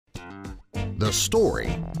The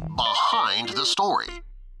story behind the story.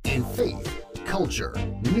 In faith, culture,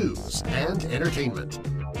 news, and entertainment.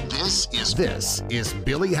 This is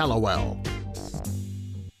Billy Hallowell.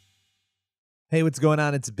 Hey, what's going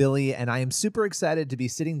on? It's Billy, and I am super excited to be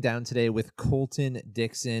sitting down today with Colton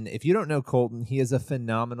Dixon. If you don't know Colton, he is a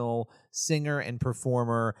phenomenal singer and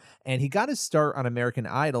performer, and he got his start on American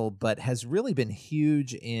Idol, but has really been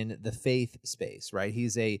huge in the faith space, right?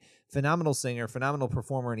 He's a phenomenal singer, phenomenal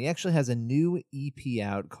performer, and he actually has a new EP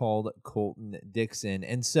out called Colton Dixon.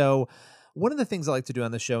 And so one of the things I like to do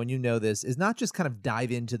on the show, and you know this, is not just kind of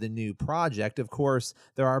dive into the new project. Of course,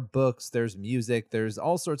 there are books, there's music, there's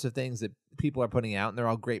all sorts of things that people are putting out, and they're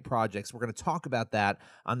all great projects. We're going to talk about that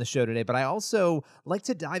on the show today, but I also like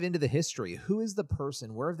to dive into the history. Who is the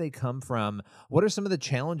person? Where have they come from? What are some of the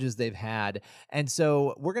challenges they've had? And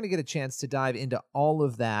so we're going to get a chance to dive into all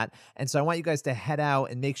of that. And so I want you guys to head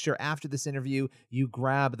out and make sure after this interview, you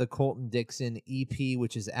grab the Colton Dixon EP,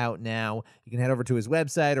 which is out now. You can head over to his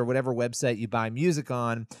website or whatever website you buy music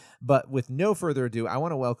on. But with no further ado, I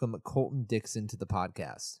want to welcome Colton Dixon to the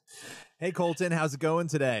podcast. Hey, Colton, how's it going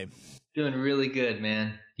today? Doing really good,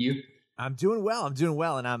 man. You? I'm doing well,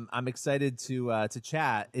 and I'm excited to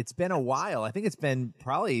chat. It's been a while. I think it's been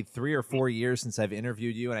probably 3 or 4 years since I've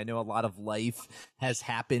interviewed you, and I know a lot of life has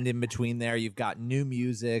happened in between there. You've got new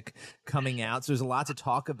music coming out, so there's a lot to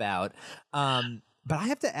talk about. But I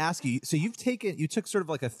have to ask you. So you took sort of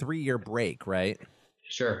like a 3-year break, right?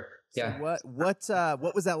 Sure. Yeah. So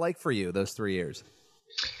what was that like for you? Those 3 years?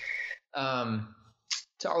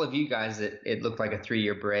 To all of you guys, it looked like a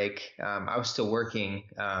 3-year break. I was still working,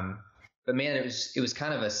 but man, it was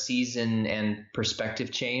kind of a season and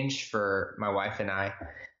perspective change for my wife and I.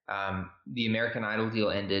 The American Idol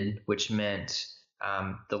deal ended, which meant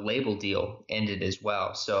the label deal ended as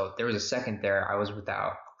well. So there was a second there I was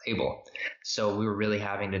without a label. So we were really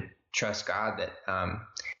having to trust God that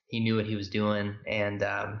He knew what He was doing, and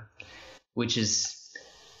which is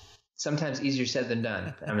sometimes easier said than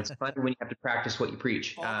done. It's fun when you have to practice what you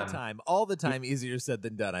preach. All the time, easier said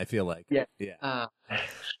than done. I feel like. Yeah.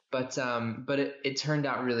 But it turned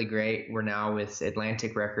out really great. We're now with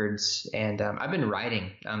Atlantic Records, and I've been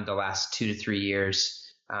writing the last 2 to 3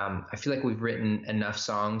 years. I feel like we've written enough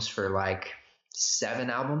songs for like 7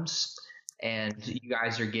 albums, and you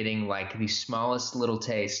guys are getting like the smallest little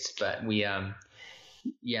taste. But we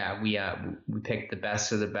picked the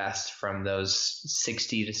best of the best from those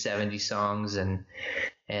 60 to 70 songs, and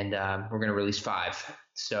we're going to release 5.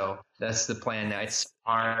 So that's the plan now. It's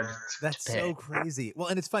hard. That's so crazy. Well,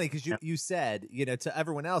 and it's funny because you said, to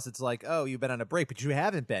everyone else, it's like, oh, you've been on a break, but you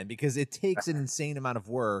haven't been, because it takes an insane amount of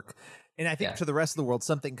work. And I think to the rest of the world,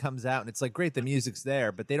 something comes out and it's like, great, the music's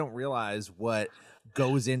there, but they don't realize what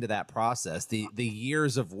goes into that process, the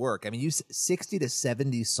years of work. I mean, 60 to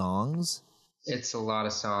 70 songs. It's a lot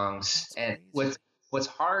of songs. And what's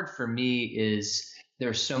hard for me is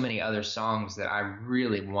there's so many other songs that I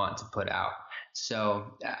really want to put out. So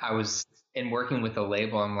I was working with a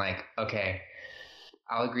label. I'm like, okay,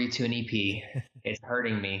 I'll agree to an EP. It's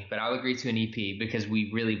hurting me, but I'll agree to an EP because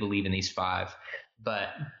we really believe in these 5. But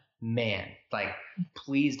man, like,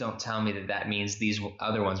 please don't tell me that means these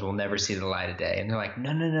other ones will never see the light of day. And they're like,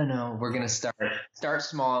 no. We're going to start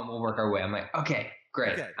small and we'll work our way. I'm like, okay.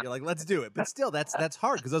 Great. Okay. You're like, let's do it. But still, that's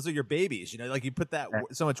hard because those are your babies. Like you put that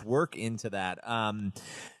so much work into that.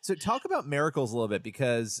 So talk about Miracles a little bit,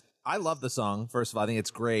 because I love the song. First of all, I think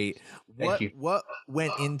it's great. Thank you. What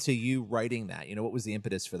went into you writing that? What was the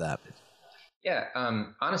impetus for that? Yeah.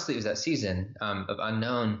 Honestly, it was that season of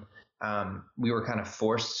Unknown. We were kind of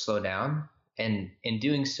forced to slow down. And in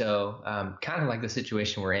doing so, kind of like the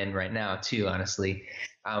situation we're in right now, too, honestly,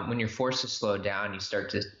 when you're forced to slow down, you start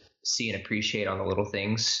to see and appreciate all the little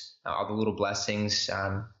things, all the little blessings.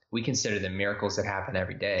 We consider them miracles that happen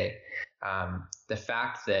every day. The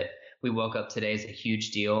fact that we woke up today is a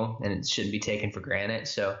huge deal, and it shouldn't be taken for granted.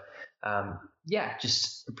 So,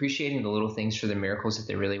 just appreciating the little things for the miracles that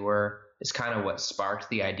they really were is kind of what sparked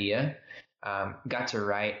the idea. Got to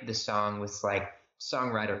write the song with like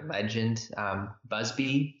songwriter legend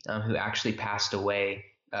Busby, who actually passed away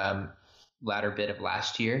latter bit of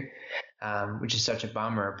last year. Which is such a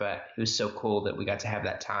bummer, but it was so cool that we got to have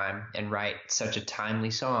that time and write such a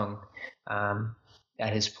timely song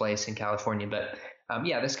at his place in California. But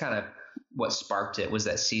that's kind of what sparked it, was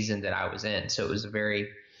that season that I was in. So it was a very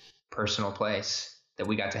personal place that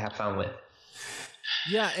we got to have fun with.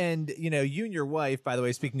 Yeah, and you and your wife, by the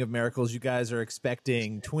way, speaking of miracles, you guys are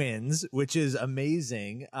expecting twins, which is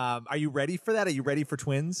amazing. Are you ready for that? Are you ready for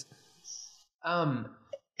twins?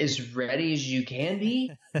 as ready as you can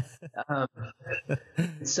be. Um,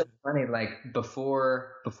 it's so funny. Like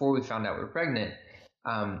before we found out we were pregnant,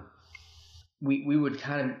 um, we would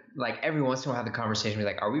kind of like every once in a while have the conversation, be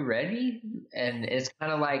like, are we ready? And it's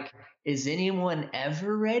kind of like, is anyone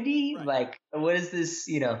ever ready? Right. Like, what is this,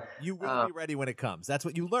 You will be ready when it comes. That's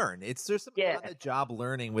what you learn. There's some Yeah. on the job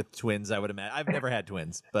learning with twins, I would imagine. I've never had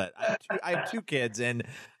twins, but I have two kids, and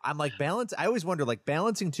I'm like I always wonder, like,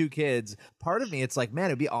 balancing two kids. Part of me, it's like, man,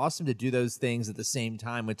 it'd be awesome to do those things at the same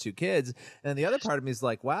time with two kids. And the other part of me is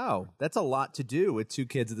like, wow, that's a lot to do with two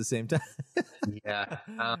kids at the same time. Yeah.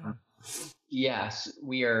 Yes,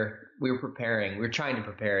 we're preparing. We're trying to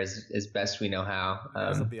prepare as best we know how.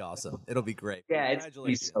 It'll be awesome. It'll be great. Yeah,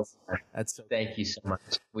 Congratulations. it's so fun. That's so Thank you so much.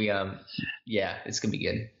 Yeah, it's gonna be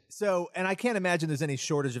good. So, and I can't imagine there's any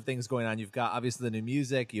shortage of things going on. You've got obviously the new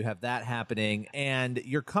music, you have that happening, and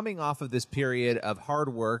you're coming off of this period of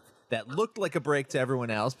hard work that looked like a break to everyone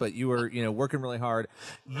else, but you were, working really hard.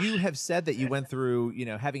 You have said that you went through,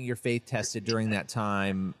 having your faith tested during that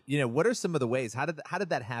time. What are some of the ways? How did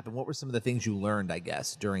that happen? What were some of the things you learned, I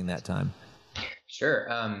guess, during that time? Sure.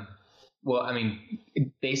 Well, I mean,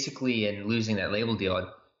 basically in losing that label deal,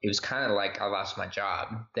 it was kind of like I lost my job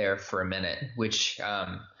there for a minute, which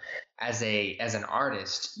as an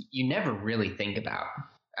artist, you never really think about.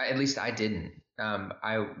 At least I didn't.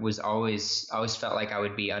 I always felt like I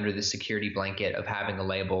would be under the security blanket of having a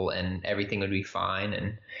label and everything would be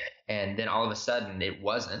fine. And then all of a sudden it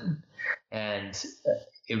wasn't. And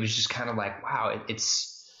it was just kind of like, wow,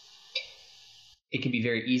 it can be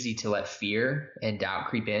very easy to let fear and doubt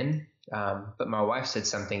creep in. But my wife said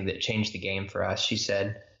something that changed the game for us. She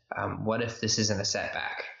said, what if this isn't a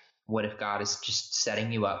setback? What if God is just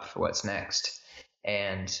setting you up for what's next?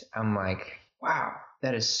 And I'm like, wow,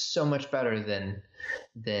 that is so much better than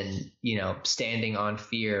standing on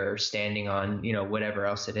fear or standing on, whatever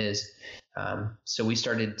else it is. So we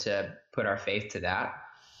started to put our faith to that.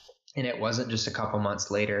 And it wasn't just a couple months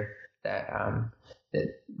later that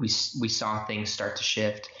we saw things start to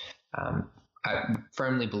shift. I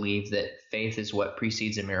firmly believe that faith is what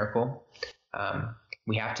precedes a miracle.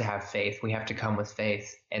 We have to have faith. We have to come with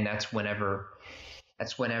faith. And that's whenever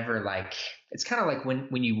like, it's kind of like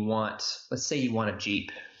when you let's say you want a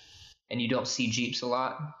Jeep and you don't see Jeeps a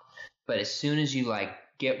lot, but as soon as you like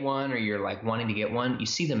get one or you're like wanting to get one, you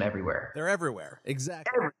see them everywhere. They're everywhere.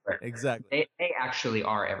 Exactly. Everywhere. Exactly. They actually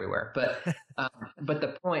are everywhere. But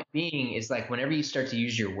the point being is like whenever you start to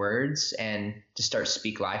use your words and to start to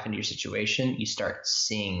speak life into your situation, you start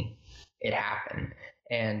seeing it happen.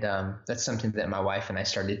 And that's something that my wife and I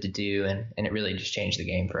started to do, and it really just changed the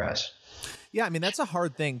game for us. Yeah, I mean, that's a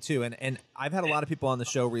hard thing, too. And I've had a lot of people on the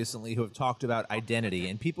show recently who have talked about identity,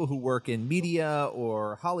 and people who work in media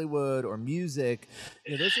or Hollywood or music.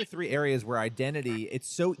 Those are three areas where identity,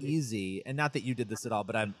 it's so easy. And not that you did this at all,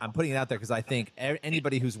 but I'm putting it out there because I think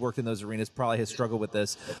anybody who's worked in those arenas probably has struggled with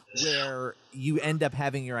this, where you end up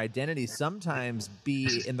having your identity sometimes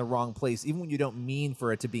be in the wrong place, even when you don't mean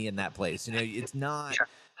for it to be in that place. It's not...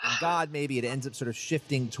 God, maybe it ends up sort of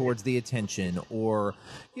shifting towards the attention or,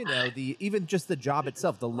 even just the job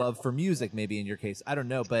itself, the love for music, maybe in your case. I don't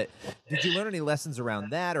know. But did you learn any lessons around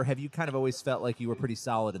that, or have you kind of always felt like you were pretty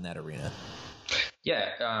solid in that arena?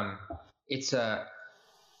 Yeah. It's a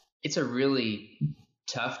really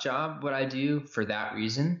tough job, what I do, for that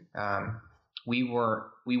reason. We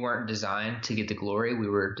weren't designed to get the glory. We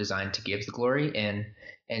were designed to give the glory. And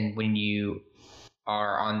when you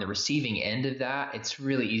are on the receiving end of that, it's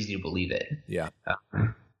really easy to believe it. Yeah.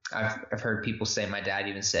 I've heard people say, my dad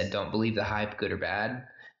even said, don't believe the hype, good or bad.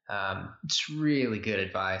 It's really good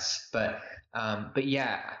advice. But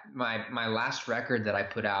yeah, my last record that I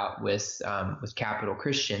put out with Capital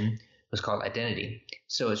Christian was called Identity.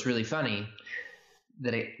 So it's really funny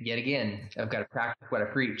that yet again, I've got to practice what I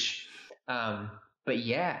preach. But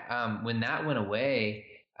yeah, when that went away,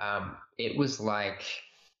 it was like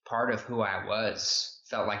part of who I was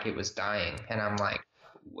felt like it was dying. And I'm like,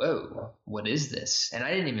 whoa, what is this? And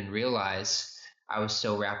I didn't even realize I was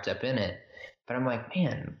so wrapped up in it. But I'm like,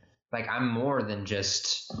 man, like I'm more than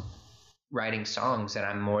just writing songs, and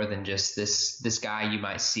I'm more than just this guy you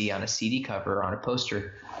might see on a CD cover or on a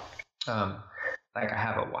poster. Like I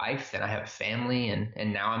have a wife and I have a family,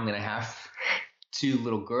 and now I'm going to have 2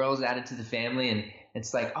 little girls added to the family. And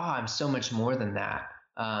it's like, oh, I'm so much more than that.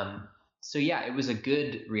 So yeah, it was a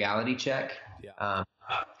good reality check. Yeah.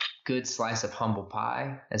 Good slice of humble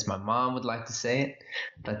pie, as my mom would like to say it.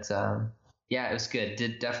 But yeah, it was good.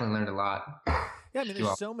 Definitely learned a lot. Yeah, I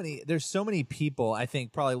mean, there's so many people, I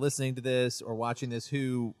think, probably listening to this or watching this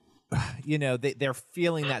who they're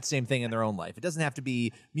feeling that same thing in their own life. It doesn't have to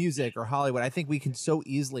be music or Hollywood. I think we can so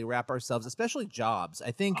easily wrap ourselves, especially jobs.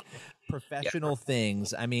 I think professional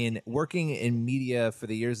things. I mean, working in media for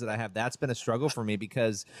the years that I have, that's been a struggle for me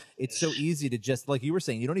because it's so easy to just, like you were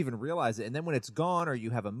saying, you don't even realize it. And then when it's gone or you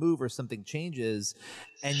have a move or something changes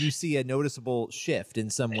and you see a noticeable shift in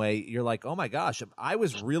some way, you're like, oh my gosh, I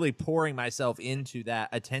was really pouring myself into that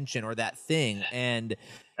attention or that thing. And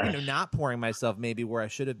not pouring myself maybe where I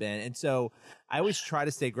should have been. And so I always try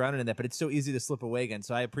to stay grounded in that, but it's so easy to slip away again.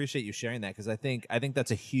 So I appreciate you sharing that because I think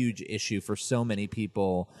that's a huge issue for so many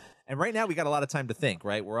people. And right now we got a lot of time to think,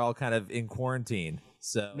 right? We're all kind of in quarantine.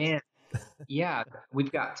 So man, yeah,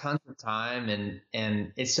 we've got tons of time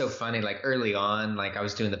and it's so funny. Like early on, like I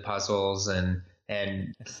was doing the puzzles and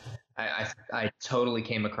I totally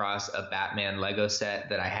came across a Batman Lego set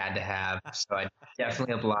that I had to have. So I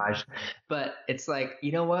definitely obliged. But it's like,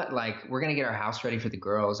 you know what? Like we're going to get our house ready for the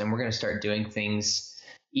girls and we're going to start doing things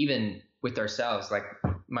even with ourselves. Like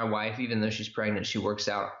my wife, even though she's pregnant, she works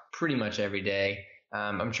out pretty much every day.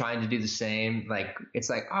 I'm trying to do the same. Like it's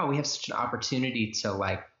like, oh, we have such an opportunity to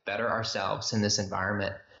like better ourselves in this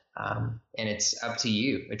environment. And it's up to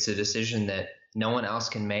you. It's a decision that no one else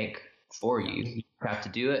can make for you. You have to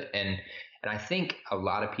do it. And I think a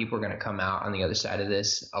lot of people are going to come out on the other side of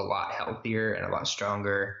this a lot healthier and a lot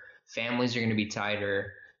stronger. Families are going to be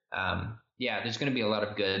tighter. There's going to be a lot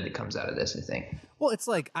of good that comes out of this, I think. Well, it's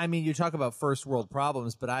like, I mean, you talk about first world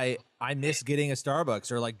problems, but I miss getting a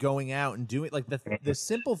Starbucks or like going out and doing like the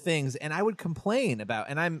simple things. And I would complain about,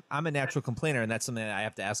 and I'm a natural complainer, and that's something that I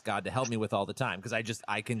have to ask God to help me with all the time because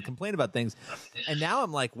I can complain about things. And now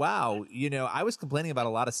I'm like, wow, I was complaining about a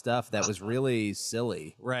lot of stuff that was really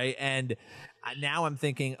silly, right? And now I'm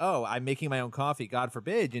thinking, oh, I'm making my own coffee, God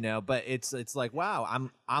forbid, but it's like, wow,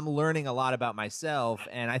 I'm learning a lot about myself.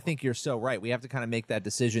 And I think you're so right. We have to kind of make that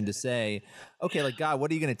decision to say, okay, like, God,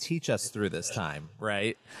 what are you going to teach us through this time?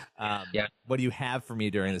 Right. What do you have for me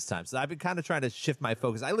during this time? So I've been kind of trying to shift my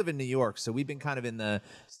focus. I live in New York, so we've been kind of in the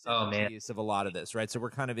piece of a lot of this, right? So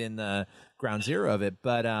we're kind of in the ground zero of it.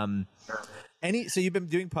 But so you've been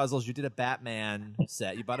doing puzzles. You did a Batman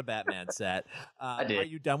set. You bought a Batman set. I did. Are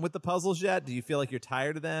you done with the puzzles yet? Do you feel like you're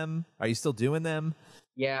tired of them? Are you still doing them?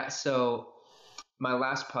 Yeah. So my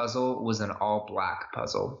last puzzle was an all black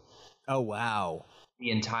puzzle. Oh, wow. The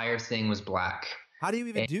entire thing was black. How do you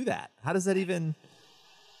even do that? How does that even?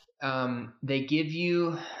 They give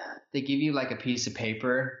you like a piece of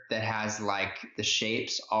paper that has like the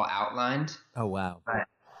shapes all outlined. Oh, wow. But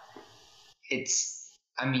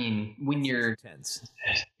when you're intense,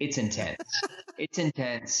 it's intense. It's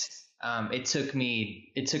intense. It took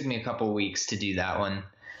me a couple of weeks to do that one.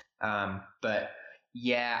 But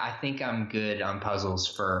yeah, I think I'm good on puzzles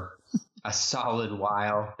for a solid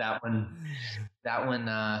while. That one,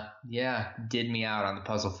 did me out on the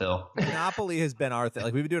puzzle fill. Monopoly has been our thing.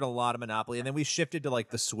 Like we've been doing a lot of Monopoly, and then we shifted to like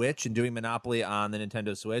the Switch and doing Monopoly on the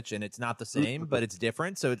Nintendo Switch, and it's not the same, but it's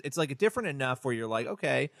different. So it's like different enough where you're like,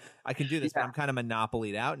 okay, I can do this, but I'm kind of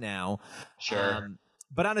Monopolied out now. Sure.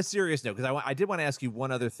 But on a serious note, because I did want to ask you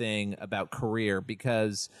one other thing about career,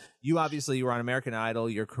 because you were on American Idol,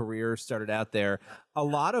 your career started out there. A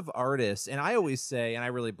lot of artists, and I always say, and I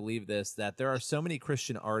really believe this, that there are so many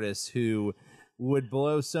Christian artists who would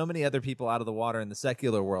blow so many other people out of the water in the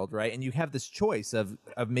secular world, right? And you have this choice of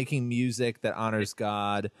making music that honors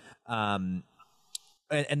God, and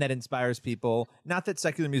that inspires people. Not that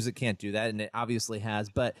secular music can't do that, and it obviously has,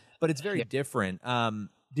 but it's very different.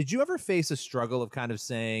 Did you ever face a struggle of kind of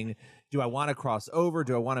saying, do I want to cross over?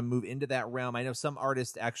 Do I want to move into that realm? I know some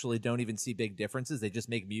artists actually don't even see big differences. They just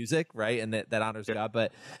make music, right? And that honors God.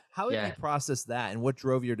 But how did you process that? And what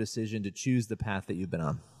drove your decision to choose the path that you've been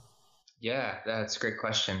on? Yeah, that's a great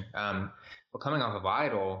question. Well, coming off of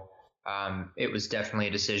Idol, it was definitely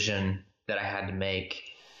a decision that I had to make.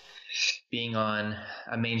 Being on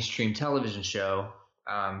a mainstream television show,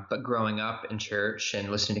 but growing up in church and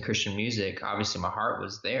listening to Christian music, obviously my heart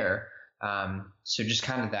was there. So just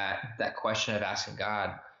kind of that question of asking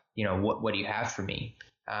God, what do you have for me?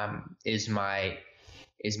 Is my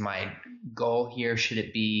goal here? Should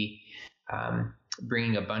it be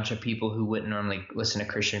bringing a bunch of people who wouldn't normally listen to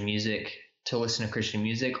Christian music to listen to Christian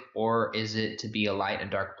music, or is it to be a light in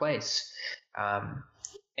a dark place?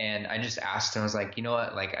 And I just asked and I was like, you know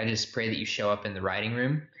what? Like, I just pray that you show up in the writing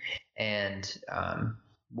room, and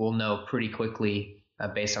we'll know pretty quickly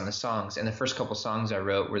based on the songs. And the first couple songs I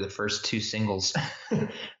wrote were the first two singles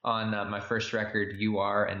on my first record, You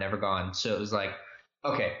Are and Never Gone. So it was like,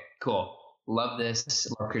 okay, cool. Love this.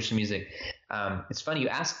 Love Christian music. It's funny you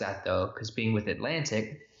ask that, though, because being with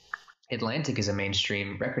Atlantic is a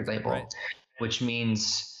mainstream record label, right, which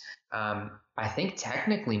means I think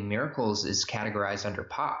technically Miracles is categorized under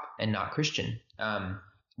pop and not Christian,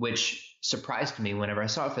 which surprised me whenever I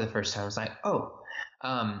saw it for the first time. I was like, oh,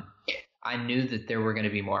 I knew that there were going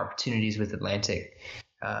to be more opportunities with Atlantic.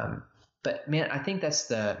 But man, I think that's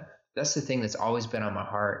the thing that's always been on my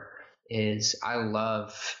heart is I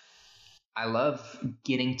love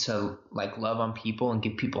getting to like love on people and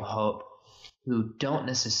give people hope who don't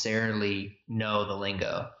necessarily know the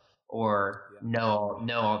lingo or know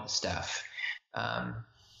all the stuff.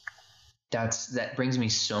 That brings me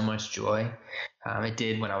so much joy. It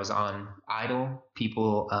did when I was on Idol.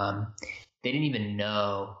 People, they didn't even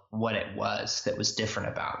know what it was that was different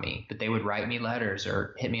about me, but they would write me letters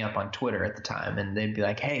or hit me up on Twitter at the time. And they'd be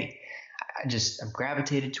like, hey, I'm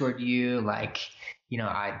gravitated toward you. Like,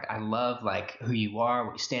 I love like who you are,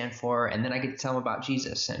 what you stand for. And then I get to tell them about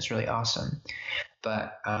Jesus, and it's really awesome.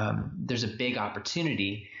 But there's a big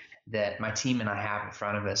opportunity that my team and I have in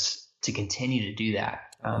front of us to continue to do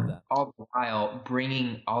that. All the while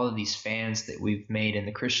bringing all of these fans that we've made in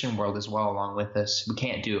the Christian world as well along with us. We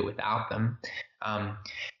can't do it without them.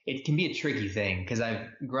 It can be a tricky thing because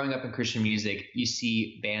growing up in Christian music, you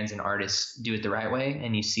see bands and artists do it the right way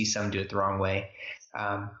and you see some do it the wrong way.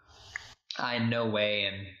 I in no way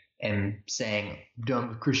am saying done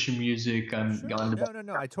with Christian music. I'm gone.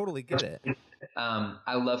 No. I totally get it.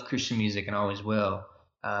 I love Christian music and always will.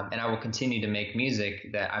 And I will continue to make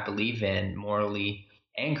music that I believe in morally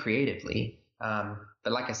and creatively.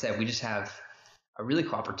 But like I said, we just have a really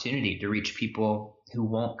cool opportunity to reach people who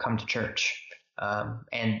won't come to church.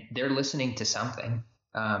 And they're listening to something.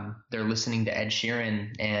 They're listening to Ed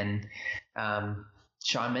Sheeran and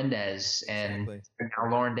Shawn Mendes and now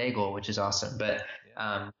Lauren Daigle, which is awesome. But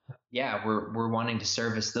we're wanting to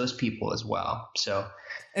service those people as well. So.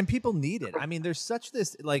 And people need it. I mean, there's such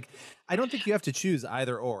this, like, I don't think you have to choose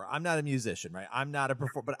either or. I'm not a musician, right? I'm not a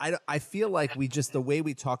performer, but I feel like the way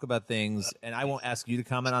we talk about things, and I won't ask you to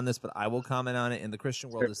comment on this, but I will comment on it in the Christian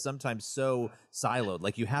world, is sometimes so siloed.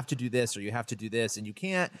 Like, you have to do this or you have to do this, and you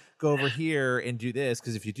can't go over here and do this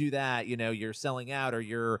because if you do that, you're selling out or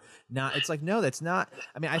you're not. It's like, no, that's not.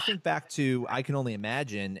 I mean, I think back to I Can Only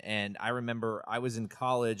Imagine, and I remember I was in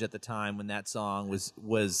college at the time when that song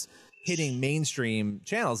was hitting mainstream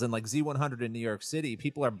channels, and like Z100 in New York City,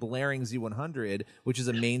 people are blaring Z100, which is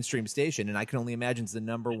a mainstream station, and I Can Only Imagine it's the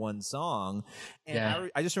 #1 song. And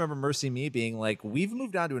I just remember Mercy Me being like, we've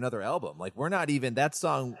moved on to another album. Like, we're not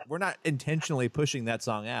intentionally pushing that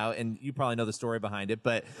song out, and you probably know the story behind it,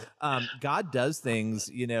 but God does things,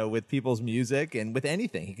 with people's music and with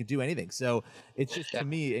anything. He can do anything. So it's just, to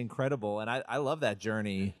me, incredible, and I love that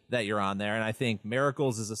journey that you're on there, and I think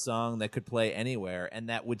Miracles is a song that could play anywhere, and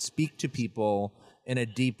that would speak to people in a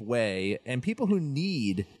deep way, and people who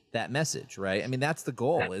need that message, right? I mean, that's the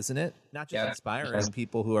goal, isn't it? Not just inspiring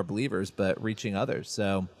people who are believers, but reaching others.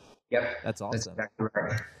 So that's awesome. That's exactly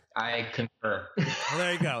right. I concur. Well,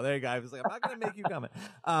 there you go. I was like, I'm not going to make you comment.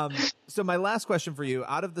 So my last question for you,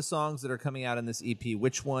 out of the songs that are coming out in this EP,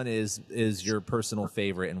 which one is your personal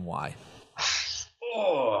favorite and why?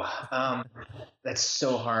 That's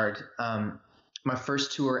so hard. My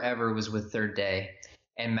first tour ever was with Third Day.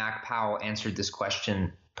 And Mac Powell answered this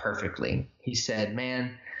question perfectly. He said,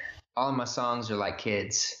 man, all of my songs are like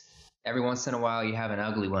kids. Every once in a while you have an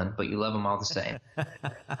ugly one, but you love them all the same.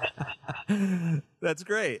 That's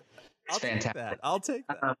great. It's fantastic. I'll take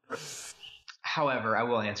that. However, I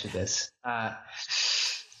will answer this. I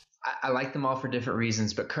like them all for different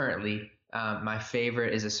reasons, but currently my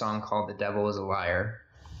favorite is a song called The Devil is a Liar,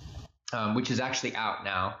 which is actually out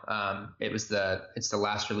now. It's the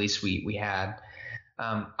last release we had.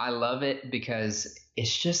 I love it because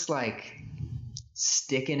it's just like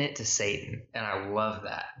sticking it to Satan, and I love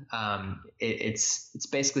that. It's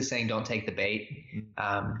basically saying don't take the bait.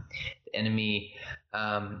 The enemy,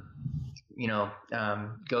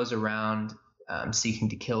 goes around seeking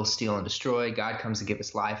to kill, steal, and destroy. God comes to give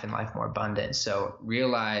us life and life more abundant. So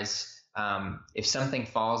realize if something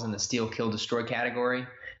falls in the steal, kill, destroy category,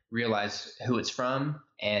 realize who it's from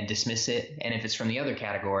and dismiss it. And if it's from the other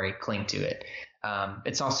category, cling to it.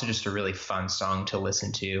 It's also just a really fun song to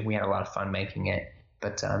listen to. We had a lot of fun making it,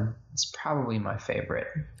 but it's probably my favorite.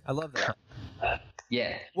 I love that.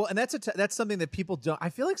 Yeah. Well, and that's something that people don't. I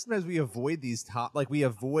feel like sometimes we avoid we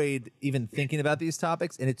avoid even thinking about these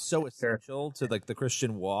topics, and it's so essential to like the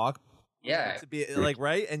Christian walk. Yeah. To be like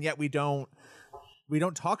right, and yet we don't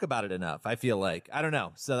talk about it enough. I feel like I don't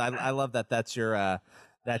know. So I love that. That's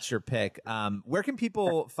your pick. Where can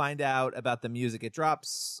people find out about the music? It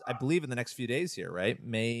drops, I believe, in the next few days here, right?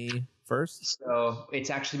 May 1st? So it's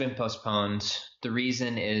actually been postponed. The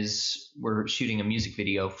reason is we're shooting a music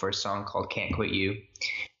video for a song called Can't Quit You.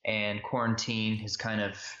 and quarantine has kind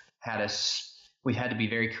of had us. We've had to be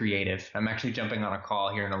very creative. I'm actually jumping on a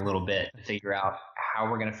call here in a little bit to figure out how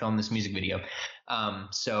we're going to film this music video.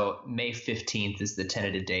 So May 15th is the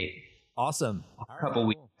tentative date. Awesome. A couple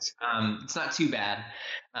weeks. It's not too bad.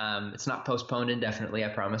 It's not postponed indefinitely, I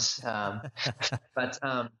promise. But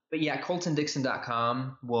yeah,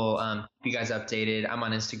 ColtonDixon.com will keep you guys updated. I'm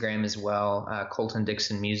on Instagram as well, Colton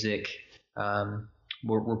Dixon Music.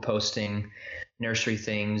 We're posting nursery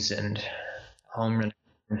things and home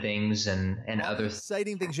things and other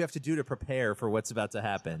exciting things you have to do to prepare for what's about to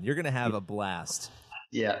happen. You're going to have a blast.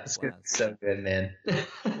 Yeah, it's good. So good, man.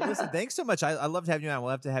 Well, listen, thanks so much. I loved having you on.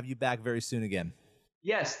 We'll have to have you back very soon again.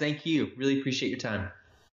 Yes, thank you. Really appreciate your time.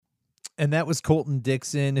 And that was Colton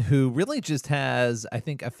Dixon, who really just has, I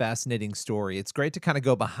think, a fascinating story. It's great to kind of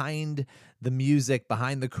go behind the music,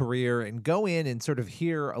 behind the career, and go in and sort of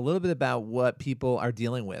hear a little bit about what people are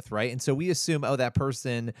dealing with, right? And so we assume, oh, that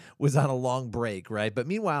person was on a long break, right? But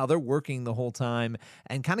meanwhile, they're working the whole time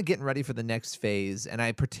and kind of getting ready for the next phase. And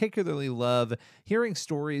I particularly love hearing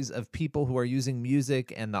stories of people who are using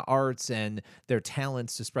music and the arts and their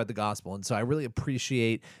talents to spread the gospel. And so I really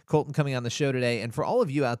appreciate Colton coming on the show today. And for all of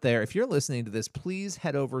you out there, if you're listening to this, please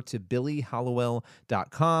head over to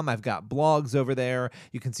billyhallowell.com. I've got blogs over there.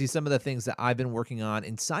 You can see some of the things that I've been working on,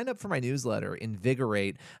 and sign up for my newsletter,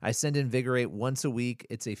 Invigorate. I send Invigorate once a week.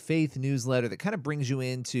 It's a faith newsletter that kind of brings you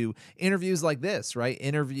into interviews like this, right?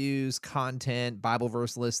 Interviews, content, Bible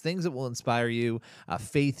verse lists, things that will inspire you,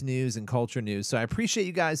 faith news and culture news. So I appreciate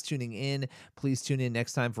you guys tuning in. Please tune in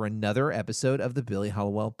next time for another episode of the Billy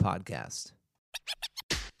Hallowell Podcast.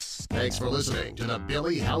 Thanks for listening to the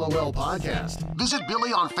Billy Hallowell Podcast. Visit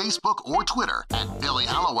Billy on Facebook or Twitter at Billy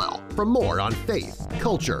Hallowell for more on faith,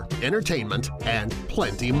 culture, entertainment, and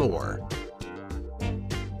plenty more.